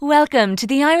Welcome to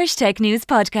the Irish Tech News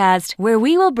podcast, where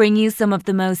we will bring you some of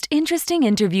the most interesting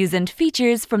interviews and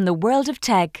features from the world of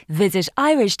tech. Visit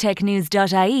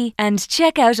irishtechnews.ie and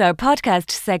check out our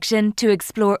podcast section to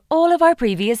explore all of our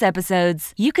previous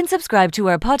episodes. You can subscribe to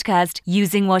our podcast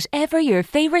using whatever your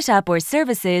favourite app or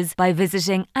service is by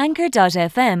visiting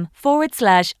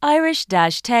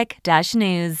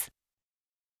anchor.fm/Irish-tech-news.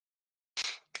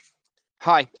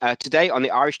 Hi, today on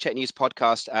the Irish Tech News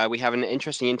podcast, we have an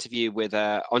interesting interview with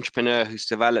an entrepreneur who's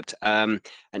developed an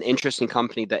interesting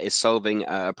company that is solving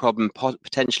a problem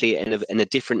potentially in a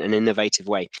different and innovative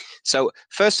way. So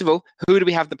first of all, who do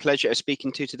we have the pleasure of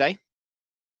speaking to today?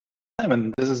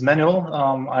 Simon, this is Manuel.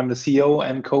 I'm the CEO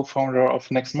and co-founder of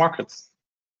nextmarkets.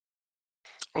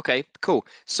 Okay, cool.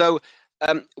 So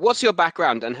what's your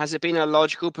background, and has it been a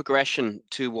logical progression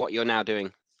to what you're now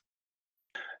doing?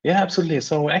 Yeah, absolutely.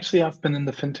 So actually, I've been in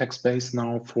the fintech space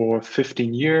now for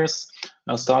 15 years.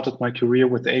 I started my career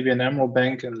with ABN AMRO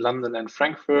Bank in London and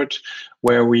Frankfurt,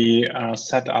 where we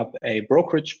set up a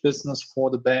brokerage business for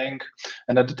the bank.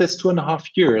 And I did this 2.5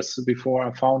 years before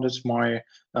I founded my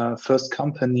first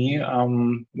company,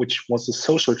 which was a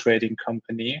social trading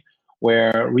company,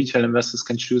 where retail investors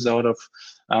can choose out of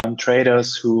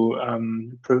traders who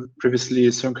previously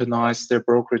synchronized their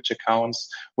brokerage accounts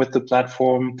with the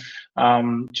platform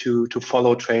to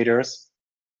follow traders.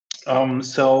 And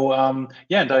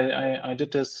I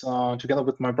did this together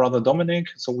with my brother Dominic.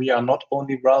 So we are not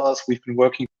only brothers, we've been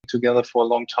working together for a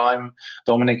long time.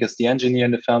 Dominic is the engineer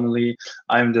in the family.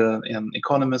 I'm the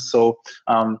economist. So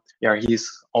he's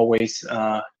always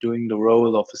doing the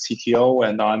role of a CTO,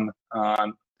 and I'm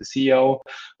the CEO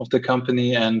of the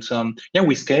company. And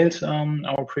we scaled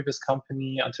our previous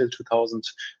company until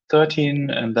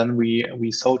 2013, and then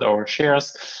we sold our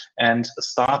shares and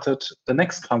started the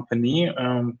next company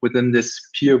within this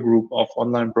peer group of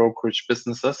online brokerage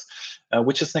businesses,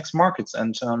 which is nextmarkets.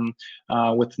 And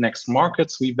with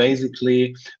nextmarkets, we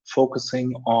basically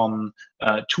focusing on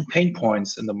two pain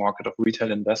points in the market of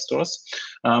retail investors.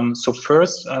 So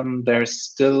first, there's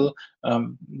still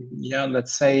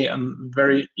let's say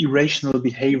very irrational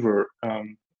behavior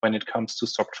when it comes to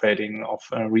stock trading of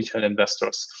retail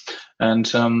investors.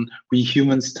 And we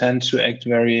humans tend to act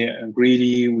very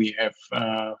greedy. We have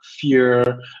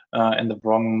fear in the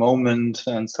wrong moment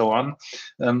and so on.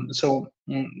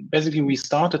 Basically, we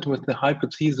started with the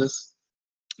hypothesis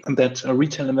that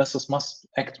retail investors must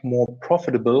act more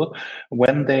profitable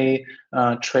when they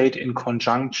trade in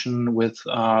conjunction with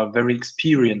very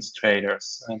experienced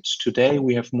traders. And today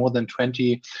we have more than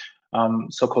 20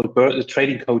 so-called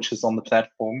trading coaches on the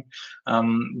platform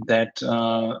that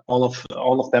all of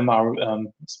them are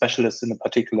specialists in a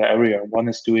particular area. One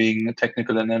is doing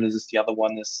technical analysis, the other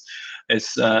one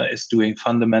is doing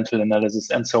fundamental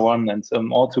analysis, and so on. And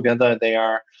altogether they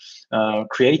are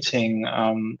creating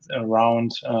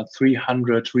around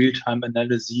 300 real-time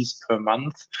analyses per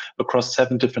month across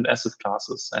 7 different asset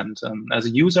classes. And as a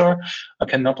user, I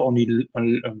can not only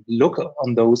look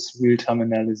on those real-time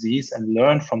analyses and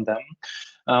learn from them,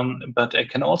 but I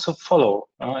can also follow.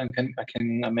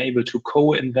 I'm able to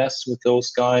co-invest with those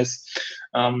guys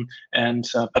and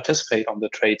participate on the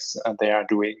trades they are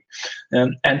doing.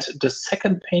 And the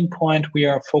second pain point we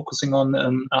are focusing on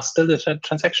are still the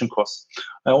transaction costs.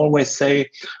 I always say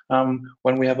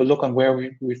when we have a look on where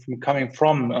we've been coming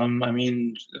from,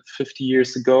 50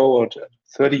 years ago or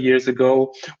 30 years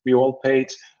ago, we all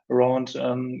paid around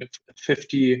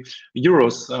 50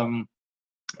 euros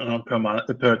per month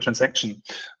per transaction,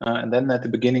 and then at the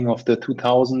beginning of the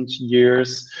 2000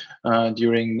 years,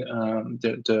 during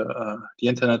the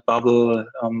internet bubble,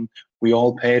 we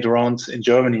all paid around, in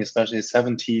Germany especially,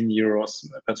 17 euros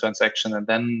per transaction, and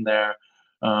then there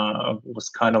was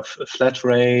kind of a flat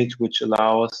rate which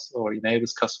allows or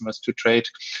enables customers to trade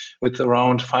with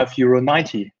around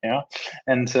 €5.90.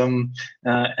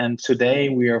 And today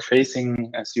we are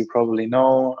facing, as you probably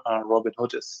know,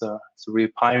 Robinhood is a real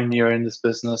pioneer in this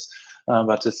business,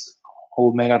 but this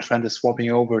whole mega trend is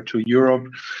swapping over to Europe.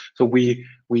 So we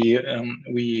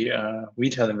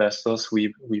retail investors,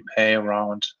 we pay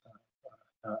around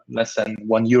less than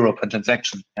 €1 per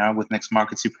transaction. With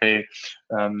nextmarkets, you pay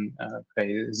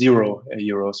 0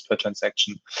 euros per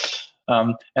transaction.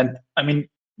 And I mean,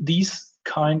 these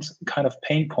kind of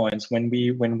pain points, when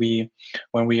we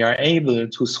are able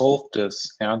to solve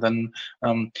this, then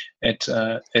it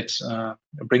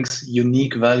brings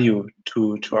unique value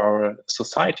to our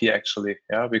society, actually.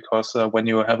 Because when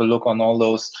you have a look on all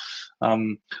those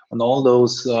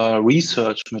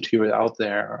research material out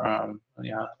there,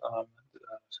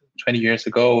 20 years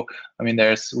ago. I mean,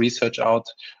 there's research out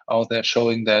there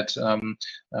showing that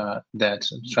that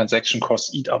transaction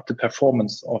costs eat up the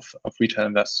performance of retail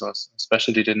investors,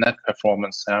 especially the net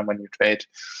performance when you trade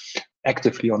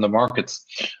actively on the markets.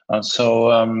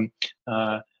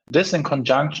 This in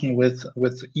conjunction with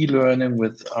e-learning,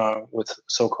 with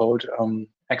so-called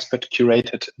expert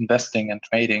curated investing and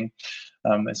trading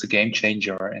is a game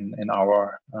changer in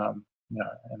our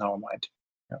mind.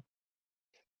 Yeah.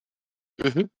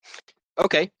 Mm-hmm.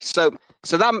 Okay, so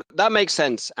that makes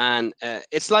sense, and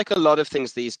it's like a lot of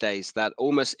things these days that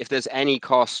almost if there's any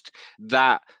cost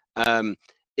that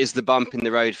is the bump in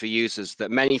the road for users,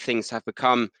 that many things have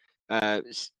become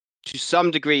to some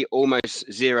degree almost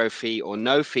zero fee or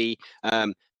no fee.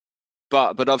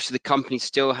 But obviously the company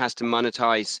still has to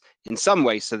monetize in some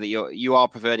way so that you are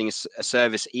providing a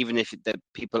service, even if the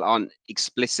people aren't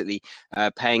explicitly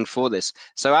paying for this.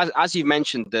 So as you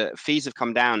mentioned, the fees have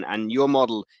come down, and your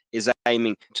model is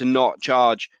aiming to not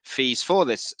charge fees for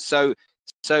this. So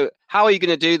how are you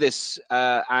going to do this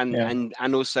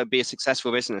and also be a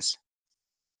successful business?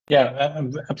 Yeah,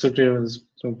 absolutely. It was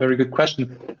a very good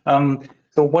question.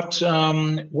 So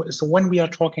when we are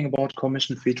talking about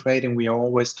commission-free trading, we are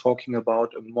always talking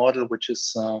about a model which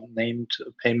is named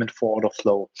payment for order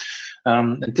flow.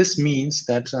 And this means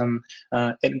that, and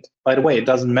by the way, it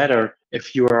doesn't matter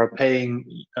if you are paying,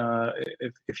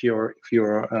 if you're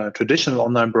a traditional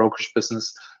online brokerage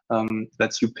business,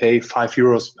 lets you pay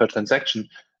 €5 per transaction.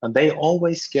 And they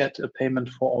always get a payment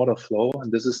for order flow,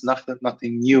 and this is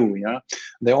nothing new. Yeah,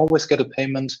 they always get a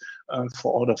payment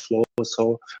for order flow.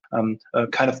 So a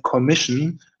kind of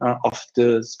commission of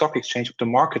the stock exchange, of the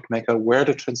market maker, where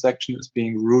the transaction is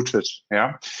being routed.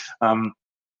 Yeah.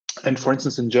 And for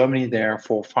instance, in Germany, there are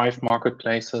 4 or 5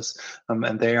 marketplaces,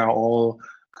 and they are all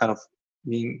kind of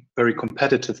being very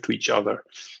competitive to each other.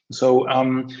 So,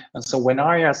 so when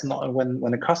a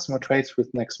customer trades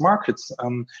with nextmarkets,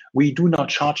 we do not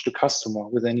charge the customer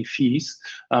with any fees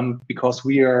because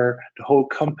the whole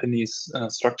company is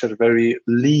structured very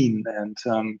lean, and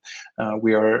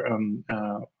we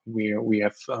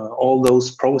have all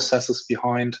those processes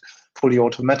behind fully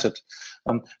automated.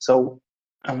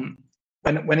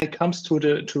 When it comes to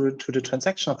the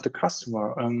transaction of the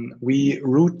customer, we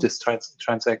route this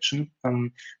transaction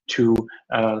to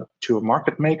a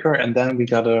market maker, and then we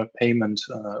got a payment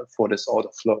for this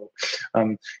order flow.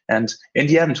 And in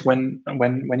the end, when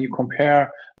you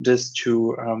compare this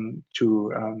to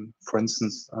for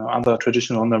instance, other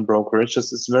traditional online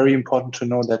brokerages, it's very important to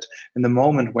know that in the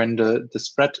moment when the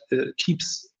spread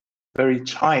keeps very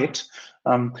tight,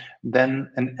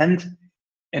 then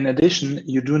in addition,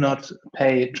 you do not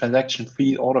pay transaction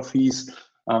fee, order fees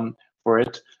for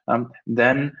it.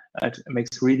 Then it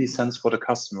makes really sense for the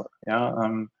customer.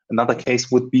 Yeah. Another case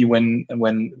would be when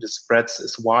the spreads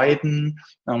is widen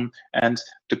and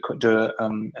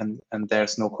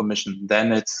there's no commission.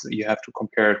 Then you have to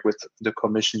compare it with the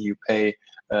commission you pay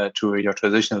to your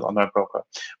traditional online broker.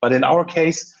 But in our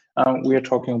case, we are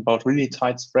talking about really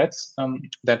tight spreads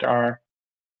that are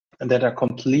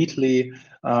completely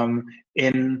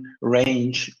in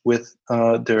range with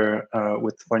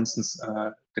for instance,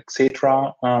 the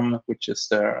Xetra, which is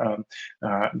the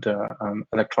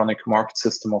electronic market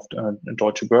system of the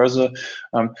Deutsche Börse.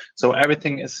 So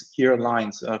everything is here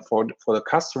aligned. For the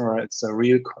customer, it's a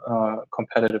real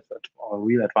competitive or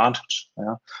real advantage.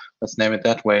 Yeah? Let's name it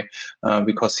that way,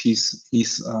 because he's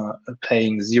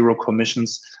paying 0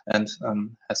 commissions and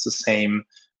has the same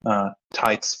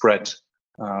tight spread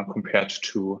compared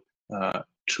to a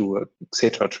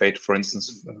Xetra trade, for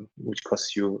instance, which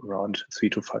costs you around 3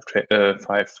 to 5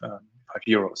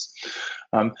 euros.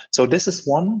 So this is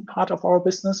one part of our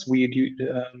business. We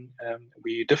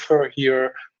differ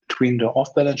here between the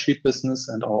off-balance sheet business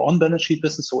and our on-balance sheet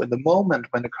business. So in the moment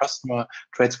when the customer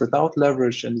trades without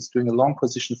leverage and is doing a long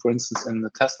position, for instance, in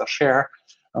the Tesla share,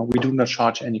 we do not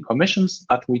charge any commissions,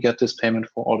 but we get this payment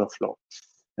for order flow.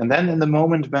 And then in the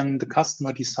moment when the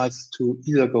customer decides to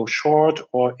either go short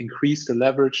or increase the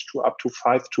leverage to up to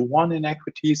 5-to-1 in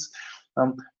equities,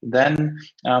 then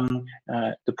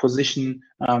the position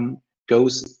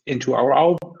goes into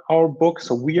our book.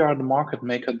 So we are the market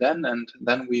maker then, and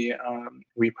then we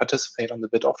participate on the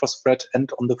bid offer spread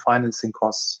and on the financing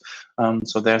costs.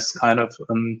 So there's kind of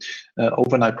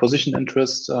overnight position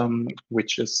interest,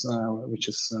 which is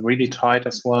really tight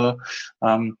as well.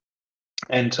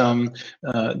 And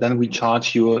then we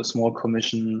charge you a small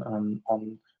commission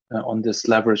on this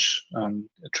leverage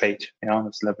trade,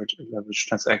 this leverage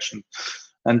transaction,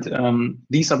 and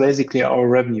these are basically our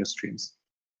revenue streams.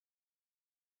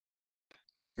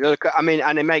 Look, I mean,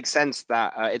 and it makes sense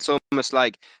that it's almost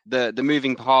like the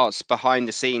moving parts behind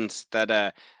the scenes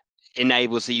that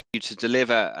enables you to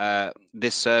deliver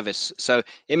this service. So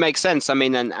it makes sense. I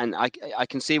mean, and I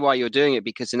can see why you're doing it,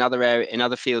 because in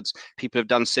other fields, people have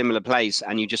done similar plays,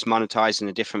 and you just monetize in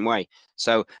a different way.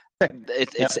 So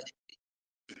it's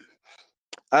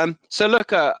so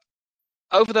look,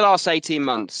 over the last 18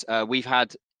 months, we've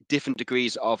had different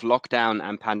degrees of lockdown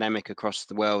and pandemic across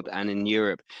the world and in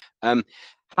Europe.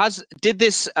 Did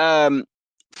this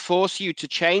force you to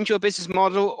change your business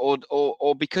model,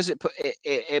 or because it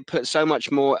put so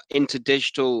much more into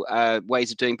digital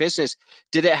ways of doing business,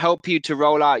 did it help you to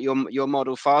roll out your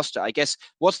model faster? I guess,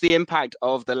 what's the impact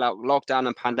of the lockdown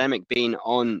and pandemic been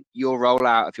on your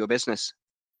rollout of your business?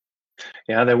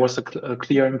 Yeah, there was a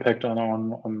clear impact on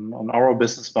our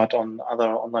business, but on other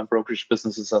online brokerage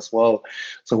businesses as well.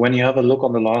 So when you have a look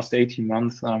on the last 18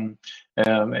 months,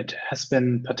 it has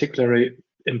been particularly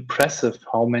impressive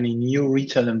how many new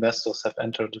retail investors have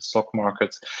entered the stock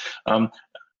markets. I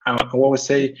always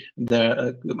say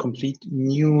the complete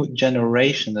new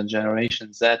generation, the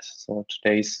Generation Z, so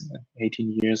today's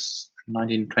 18 years,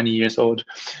 19, 20 years old,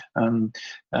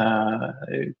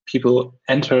 people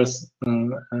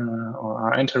or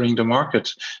are entering the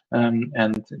market,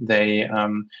 and they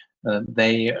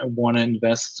want to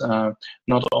invest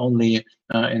not only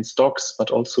in stocks but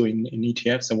also in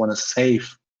ETFs. They want to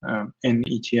save in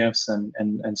ETFs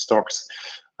and stocks.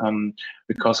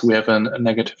 Because we have a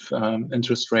negative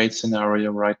interest rate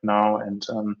scenario right now, and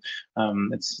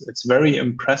it's very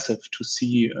impressive to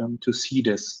see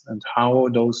this and how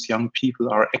those young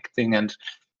people are acting and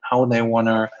how they want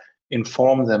to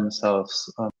inform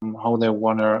themselves, how they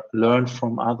want to learn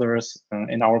from others.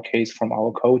 In our case, from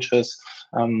our coaches.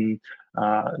 So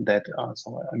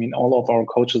I mean, all of our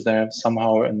coaches, they have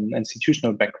somehow an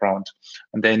institutional background,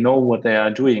 and they know what they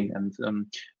are doing, and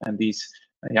these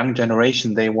young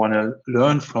generation, they want to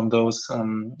learn from those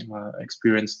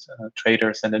experienced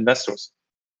traders and investors.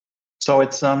 So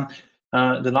it's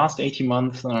the last 18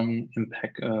 months pretty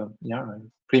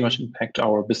much impact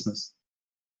our business.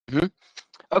 Mm-hmm.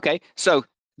 Okay, so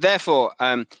therefore,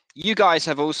 you guys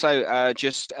have also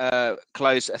just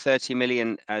closed a 30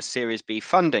 million Series B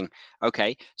funding.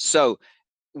 Okay, so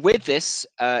with this,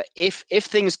 if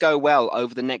things go well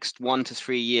over the next 1 to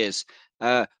 3 years,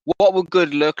 what will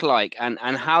good look like, and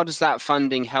how does that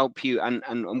funding help you, and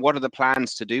what are the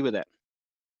plans to do with it?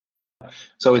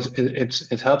 So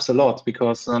it helps a lot,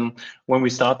 because when we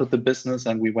started the business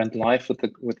and we went live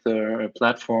with the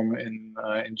platform in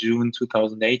June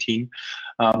 2018,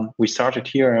 we started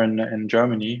here in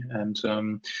Germany, and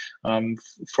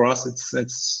for us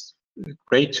it's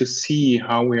great to see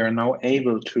how we are now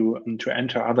able to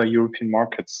enter other European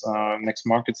markets.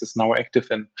 Nextmarkets is now active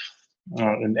in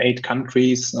 8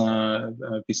 countries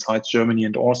besides Germany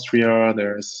and Austria.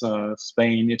 There's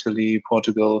Spain, Italy,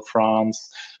 Portugal, France,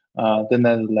 the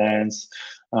Netherlands,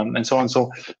 and so on.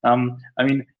 So I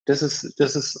mean, this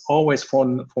is always for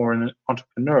an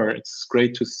entrepreneur. It's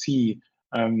great to see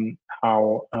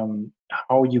how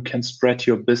you can spread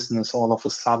your business all of a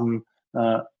sudden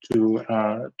to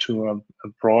a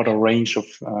broader range of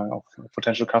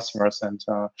potential customers. And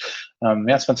yeah,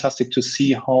 it's fantastic to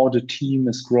see how the team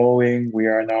is growing. We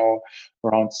are now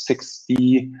around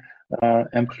 60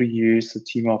 employees, a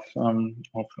team of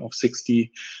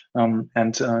 60, and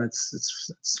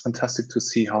it's fantastic to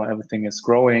see how everything is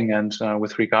growing. And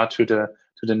with regard to the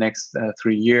next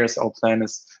 3 years, our plan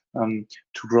is to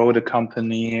grow the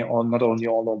company, not only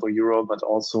all over Europe but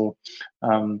also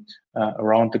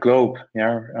around the globe.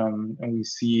 Yeah, and we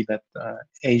see that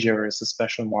Asia is a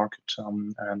special market,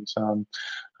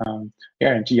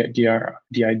 yeah,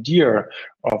 the idea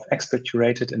of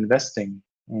expert-curated investing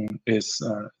is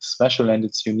special, and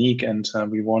it's unique, and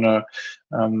we want to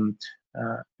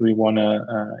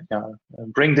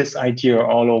bring this idea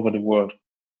all over the world.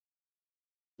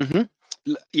 Mm-hmm.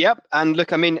 Yep. And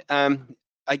look, I mean,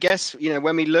 I guess,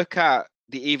 when we look at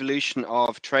the evolution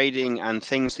of trading and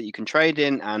things that you can trade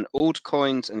in, and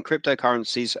altcoins and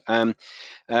cryptocurrencies,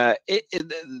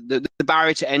 the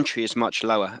barrier to entry is much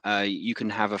lower. You can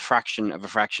have a fraction of a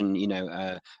fraction,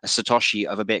 a Satoshi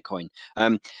of a Bitcoin.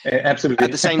 Absolutely.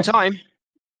 At the same time,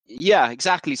 yeah,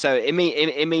 exactly. So it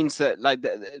means that, like,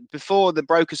 before, the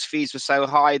broker's fees were so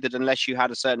high that unless you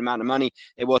had a certain amount of money,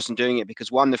 it wasn't doing it,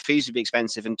 because 1, the fees would be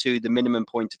expensive, and 2, the minimum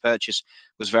point to purchase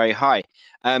was very high.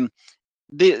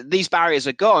 These barriers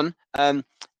are gone.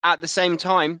 At the same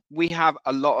time, we have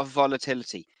a lot of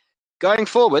volatility. Going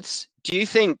forwards, do you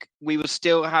think we will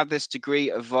still have this degree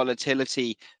of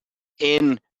volatility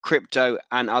in crypto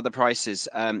and other prices.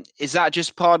 Is that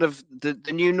just part of the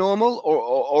new normal,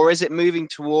 or is it moving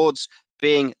towards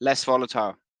being less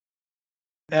volatile?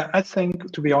 I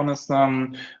think, to be honest,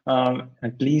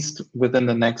 at least within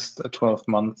the next 12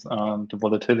 months, the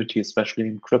volatility, especially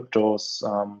in cryptos,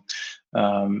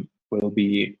 will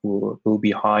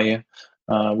be high,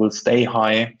 will stay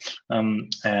high,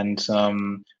 and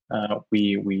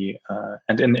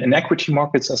and in equity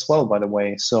markets as well, by the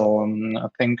way. So I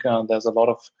think there's a lot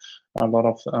of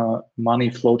money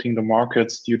floating the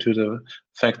markets due to the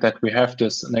fact that we have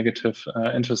this negative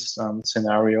interest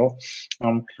scenario.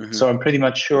 So I'm pretty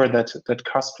much sure that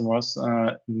customers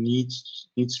need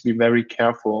to be very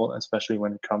careful, especially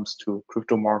when it comes to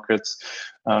crypto markets.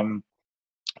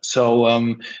 So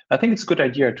I think it's a good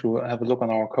idea to have a look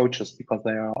on our coaches, because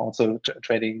they are also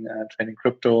trading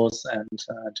cryptos, and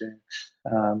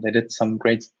they did some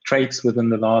great trades within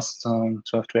the last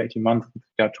 12 to 18 months with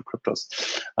regard to cryptos.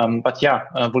 But yeah,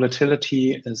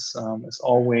 volatility is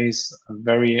always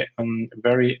very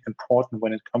important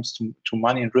when it comes to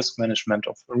money and risk management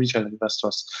of retail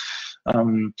investors.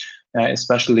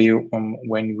 Especially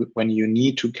when you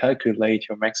need to calculate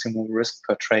your maximum risk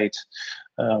per trade.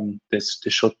 This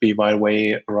should be, by the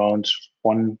way, around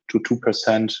 1 to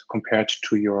 2% compared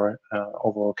to your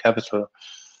overall capital.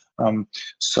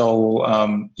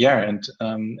 Yeah, and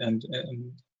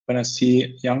when I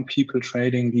see young people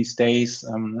trading these days,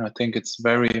 I think it's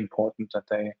very important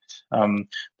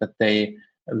that they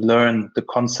learn the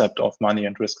concept of money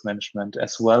and risk management,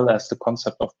 as well as the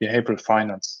concept of behavioral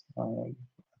finance.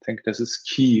 I think this is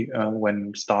key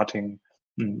when starting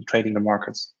trading the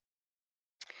markets.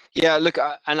 Yeah, look,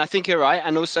 and I think you're right.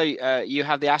 And also, you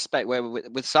have the aspect where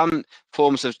with some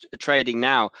forms of trading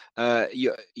now,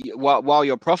 while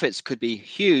your profits could be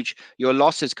huge, your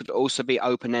losses could also be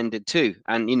open-ended too.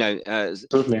 And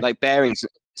like bearings,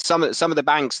 some of the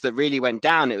banks that really went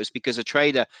down, it was because a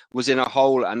trader was in a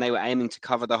hole and they were aiming to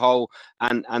cover the hole,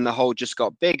 and the hole just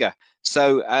got bigger.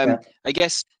 So I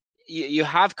guess you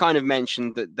have kind of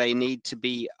mentioned that they need to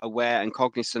be aware and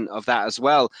cognizant of that as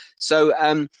well. So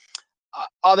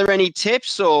are there any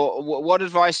tips, or what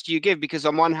advice do you give? Because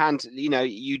on one hand,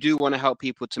 you do want to help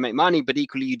people to make money, but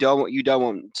equally you don't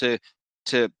want to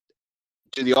do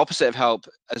the opposite of help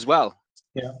as well.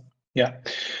 Yeah.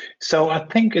 So I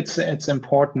think it's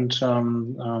important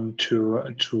to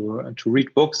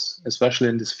read books, especially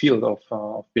in this field of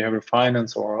behavioral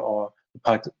finance or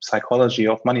psychology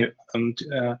of money. And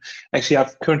actually,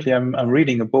 I'm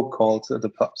reading a book called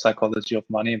The Psychology of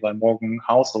Money by Morgan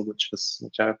Housel, which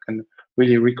I can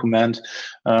really recommend.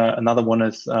 Another one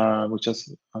is which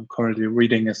I'm currently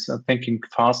reading is Thinking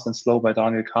Fast and Slow by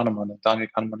Daniel Kahneman. And Daniel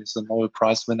Kahneman is a Nobel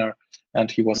Prize winner, and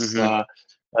he was a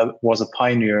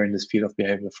pioneer in this field of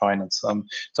behavioral finance.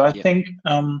 So I think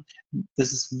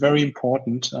this is very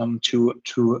important to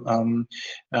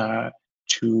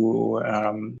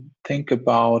think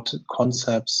about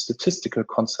statistical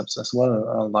concepts as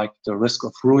well, like the risk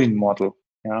of ruin model,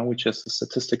 which is a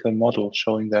statistical model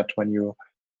showing that when you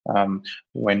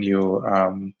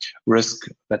risk,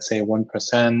 let's say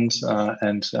 1%,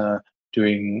 and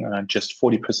doing just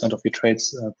 40% of your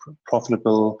trades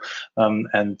profitable,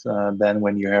 and then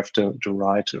when you have the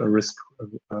right risk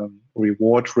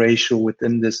reward ratio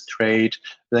within this trade,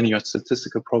 then your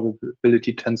statistical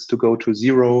probability tends to go to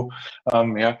 0.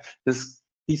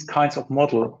 These kinds of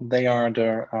model, they are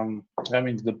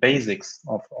the basics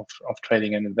of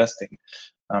trading and investing,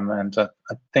 and I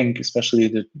think especially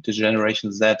the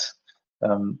Generation Z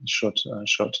should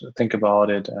think about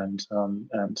it and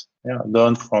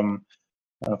learn from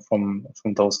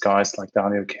those guys like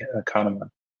Daniel Kahneman.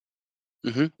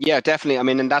 Yeah, definitely. I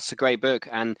mean, and that's a great book.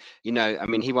 And he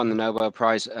won the Nobel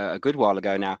Prize a good while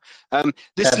ago now.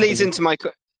 This leads to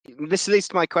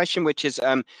my question, which is,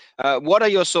 what are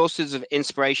your sources of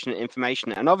inspiration and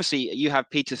information? And obviously, you have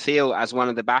Peter Thiel as one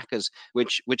of the backers,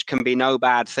 which can be no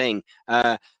bad thing.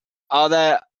 Are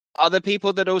there other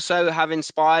people that also have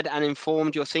inspired and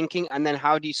informed your thinking? And then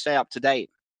how do you stay up to date?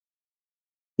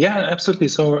 Yeah, absolutely.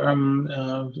 So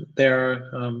there are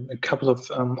a couple of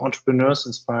entrepreneurs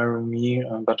inspiring me,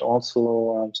 but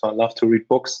also so I love to read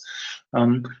books.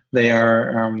 They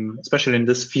are especially in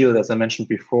this field, as I mentioned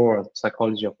before,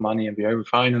 psychology of money and behavioral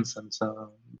finance and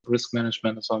risk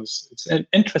management and so on. It's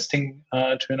interesting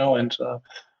to know, and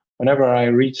whenever I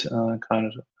read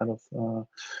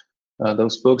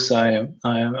those books,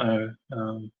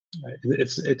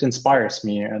 it inspires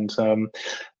me, and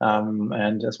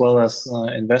as well as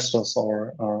investors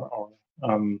or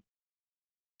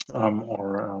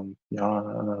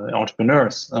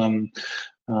entrepreneurs.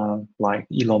 like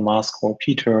Elon Musk or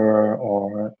Peter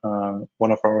or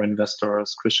one of our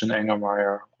investors, Christian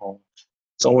Engermeyer. Or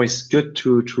it's always good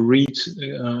to read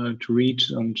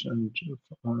and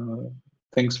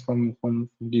things from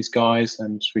these guys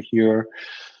and to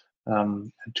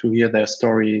hear their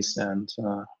stories and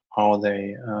how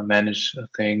they manage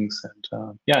things. And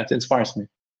it inspires me.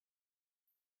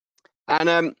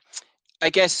 And I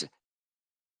guess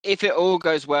if it all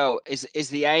goes well, is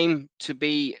the aim to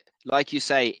be, like you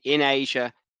say, in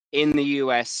Asia, in the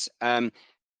US?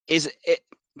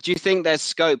 Do you think there's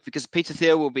scope? Because Peter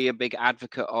Thiel will be a big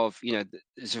advocate of,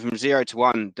 from 0 to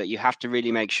 1, that you have to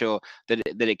really make sure that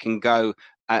it can go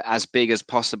as big as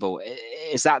possible.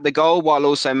 Is that the goal, while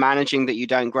also managing that you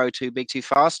don't grow too big too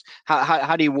fast?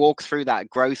 How do you walk through that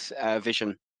growth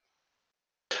vision?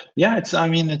 Yeah, I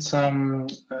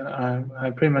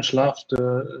pretty much love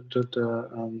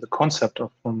the concept of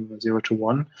from 0 to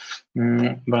 1,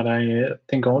 but I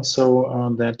think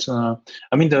also that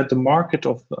the market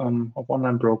of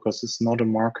online brokers is not a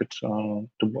market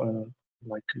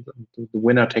like the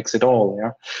winner takes it all.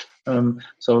 Yeah.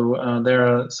 So there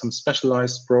are some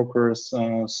specialized brokers.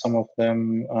 Some of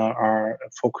them are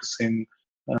focusing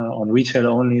on retail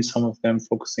only, some of them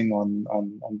focusing on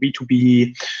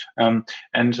B2B, and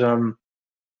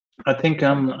I think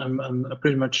I'm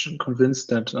pretty much convinced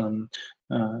that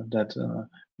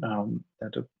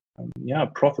a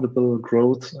profitable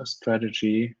growth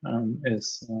strategy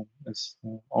is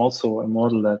also a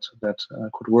model that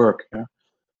could work. Yeah?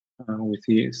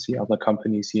 We see other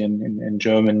companies here in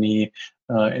Germany,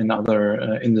 in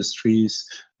other industries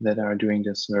that are doing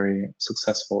this very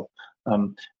successful.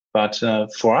 But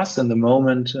for us in the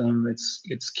moment,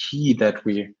 it's key that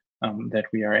we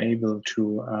are able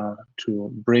to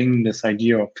bring this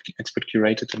idea of expert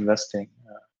curated investing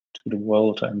to the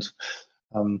world, and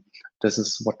this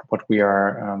is what we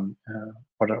are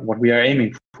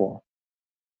aiming for.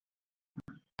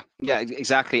 Yeah,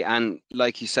 exactly. And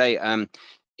like you say,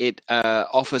 it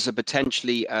offers a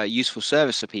potentially useful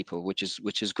service for people, which is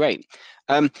great.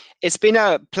 It's been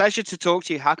a pleasure to talk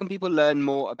to you. How can people learn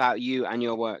more about you and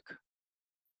your work?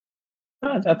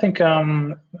 I think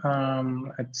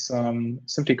it's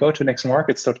simply go to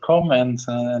nextmarkets.com and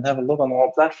have a look on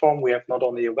our platform. We have not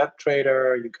only a web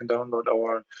trader, you can download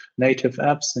our native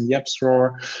apps in the App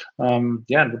Store.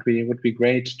 It would be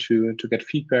great to get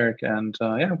feedback, and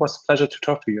it was a pleasure to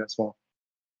talk to you as well.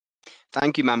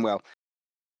 Thank you, Manuel.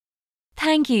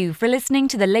 Thank you for listening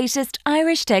to the latest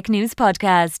Irish Tech News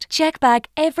podcast. Check back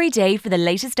every day for the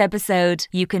latest episode.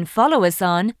 You can follow us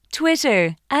on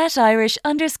Twitter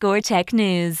 @Irish_Tech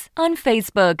News, on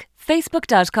Facebook,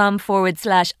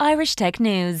 facebook.com/Irish Tech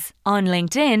News, on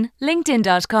LinkedIn,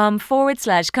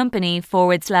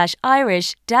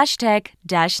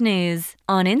 linkedin.com/Irish-Tech-News,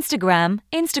 on Instagram,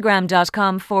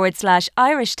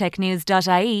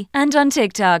 instagram.com/IrishTechNews.ie, and on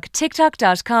TikTok,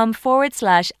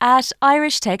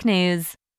 tiktok.com/@Irish Tech News.